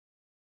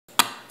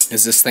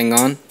Is this thing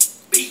on?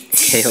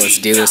 Okay, let's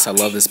do this. I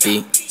love this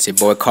beat. It's your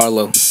boy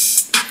Carlo.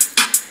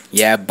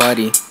 Yeah,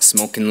 buddy,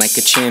 smoking like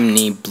a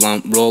chimney,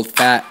 blunt rolled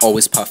fat,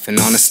 always puffing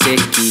on a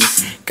sticky.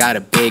 Got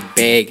a big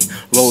bag,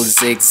 roll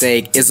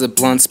zigzag. Is the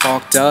blunt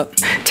sparked up?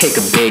 Take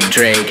a big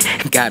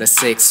drag. Got a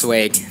sick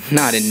swag,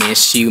 not an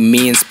issue.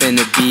 Me and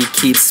Spinner B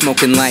keep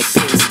smoking like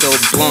pistol.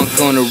 Blunt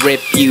gonna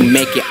rip you,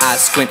 make your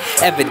eyes squint.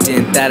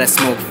 Evident that I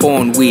smoke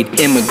foreign weed,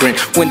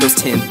 immigrant. Windows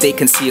tint, they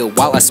conceal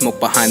while I smoke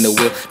behind the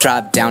wheel.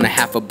 Drive down a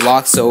half a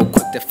block, so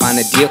quick to find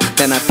a deal.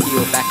 Then I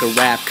peel back a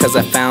wrap, cause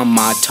I found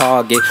my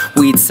target.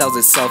 Weed sells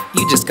itself,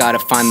 you just gotta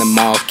find the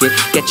market.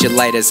 Get your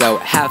lighters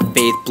out, have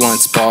faith,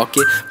 blunts spark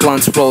it.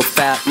 Blunts roll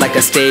fat like I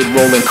stayed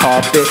rolling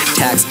carpet.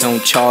 Tax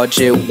don't charge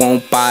it,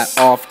 won't buy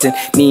often.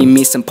 Need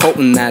me some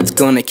potent that's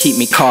gonna keep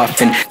me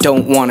coughing.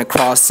 Don't wanna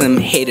cross them,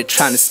 hater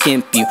trying to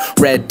skimp you.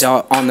 Red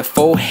dot on the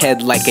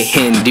forehead like a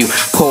Hindu.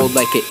 Cold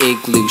like an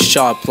igloo,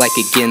 sharp like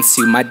a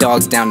Ginsu. My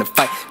dog's down to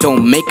fight,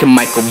 don't make a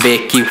Michael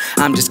Vick you.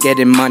 I'm just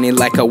getting money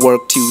like I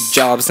work 2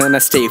 jobs. And I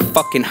stay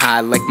fucking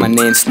high like my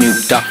name's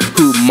Snoop Dogg.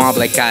 Who mob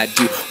like I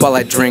do while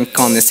I drink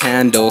on this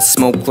handle.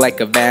 Smoke like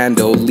a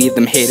vandal, leave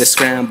them haters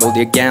scrambled.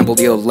 You gambled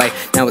your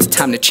life, now it's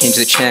time to change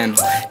the channel.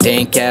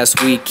 Dank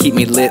ass weed keep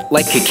me lit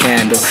like a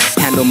candle.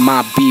 Handle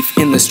my beef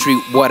in the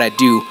street, what I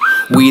do.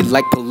 Weed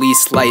like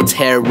police lights,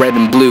 hair red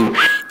and blue.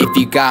 If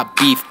you got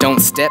beef, don't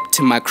step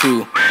to my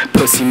crew.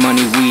 Pussy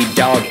money weed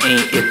dog,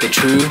 ain't it the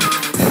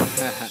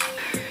truth?